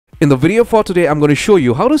In the video for today, I'm going to show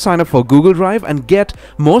you how to sign up for Google Drive and get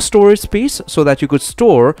more storage space so that you could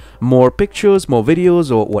store more pictures, more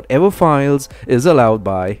videos, or whatever files is allowed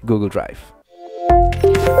by Google Drive.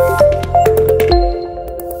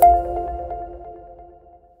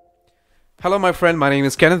 Hello my friend, my name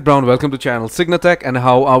is Kenneth Brown. Welcome to channel CygnaTech, and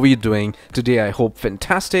how are we doing today? I hope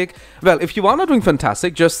fantastic. Well, if you are not doing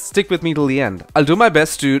fantastic, just stick with me till the end. I'll do my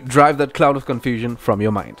best to drive that cloud of confusion from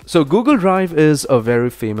your mind. So Google Drive is a very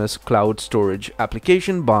famous cloud storage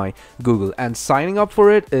application by Google, and signing up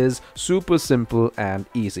for it is super simple and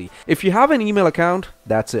easy. If you have an email account,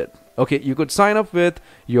 that's it. Okay, you could sign up with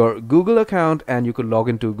your Google account and you could log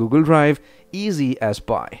into Google Drive easy as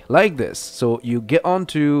pie, like this. So you get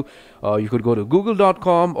onto, you could go to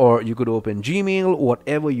google.com or you could open Gmail,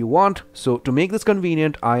 whatever you want. So to make this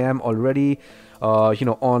convenient, I am already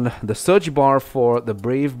on the search bar for the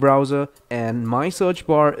Brave browser, and my search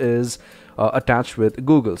bar is attached with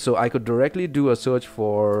Google. So I could directly do a search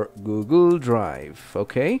for Google Drive.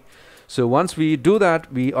 Okay. So once we do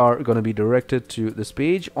that, we are going to be directed to this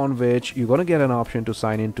page on which you're going to get an option to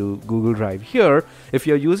sign into Google Drive here. If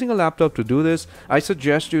you're using a laptop to do this, I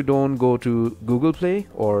suggest you don't go to Google Play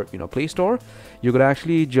or Play Store. You could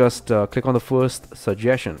actually just click on the first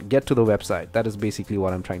suggestion, get to the website. That is basically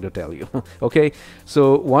what I'm trying to tell you. Okay,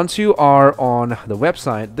 so once you are on the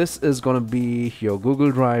website, this is going to be your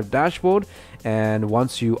Google Drive dashboard. And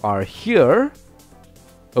once you are here,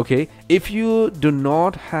 okay, if you do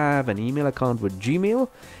not have an email account with Gmail,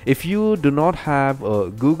 if you do not have a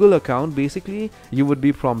Google account, basically you would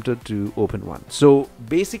be prompted to open one. So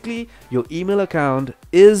basically your email account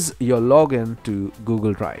is your login to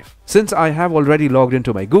Google Drive. Since I have already logged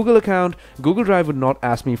into my Google account, Google Drive would not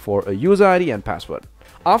ask me for a user ID and password.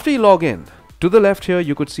 After you log in, to the left here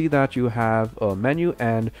you could see that you have a menu,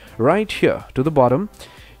 and right here to the bottom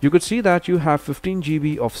you could see that you have 15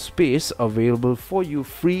 GB of space available for you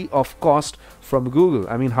free of cost from Google.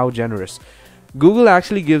 I mean, how generous. Google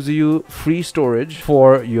actually gives you free storage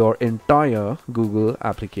for your entire Google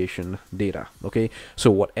application data. Okay, so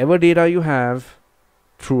whatever data you have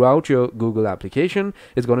throughout your Google application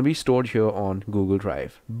is going to be stored here on Google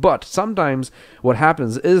Drive. But sometimes what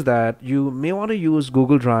happens is that you may want to use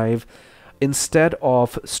Google Drive instead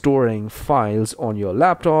of storing files on your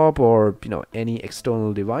laptop or any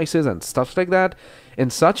external devices and stuff like that. In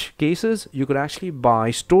such cases, you could actually buy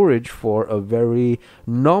storage for a very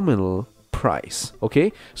nominal price.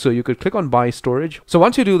 Okay, so you could click on buy storage. So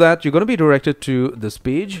once you do that, you're going to be directed to this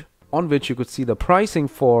page on which you could see the pricing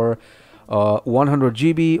for 100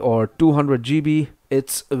 GB or 200 GB.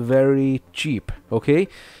 It's very cheap. Okay,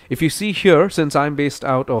 if you see here, since I'm based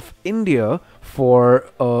out of India, for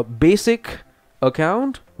a basic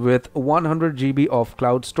account with 100 GB of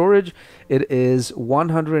cloud storage, it is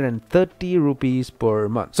 130 rupees per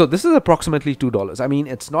month. So this is approximately $2. I mean,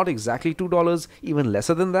 it's not exactly $2, even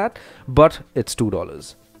lesser than that, but it's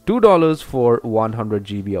 $2. $2 for 100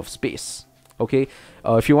 GB of space. Okay,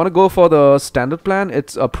 if you want to go for the standard plan,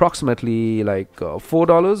 it's approximately like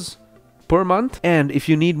 $4 per month. And if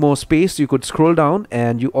you need more space, you could scroll down,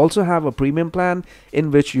 and you also have a premium plan in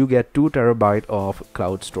which you get 2 TB of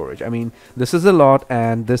cloud storage. I mean, this is a lot,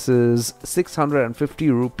 and this is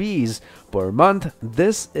 650 rupees per month.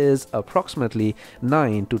 This is approximately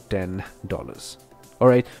 $9 to $10. All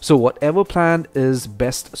right, so whatever plan is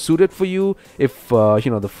best suited for you. If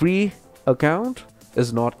the free account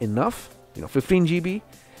is not enough, 15 GB,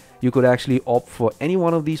 you could actually opt for any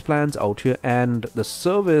one of these plans out here, and the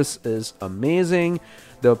service is amazing.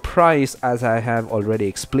 The price, as I have already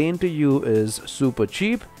explained to you, is super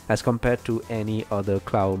cheap as compared to any other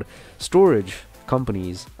cloud storage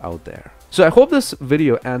companies out there. So I hope this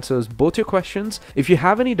video answers both your questions. If you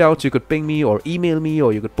have any doubts, you could ping me or email me,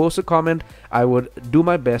 or you could post a comment. I would do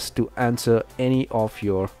my best to answer any of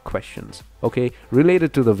your questions, okay,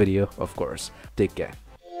 related to the video, of course. Take care.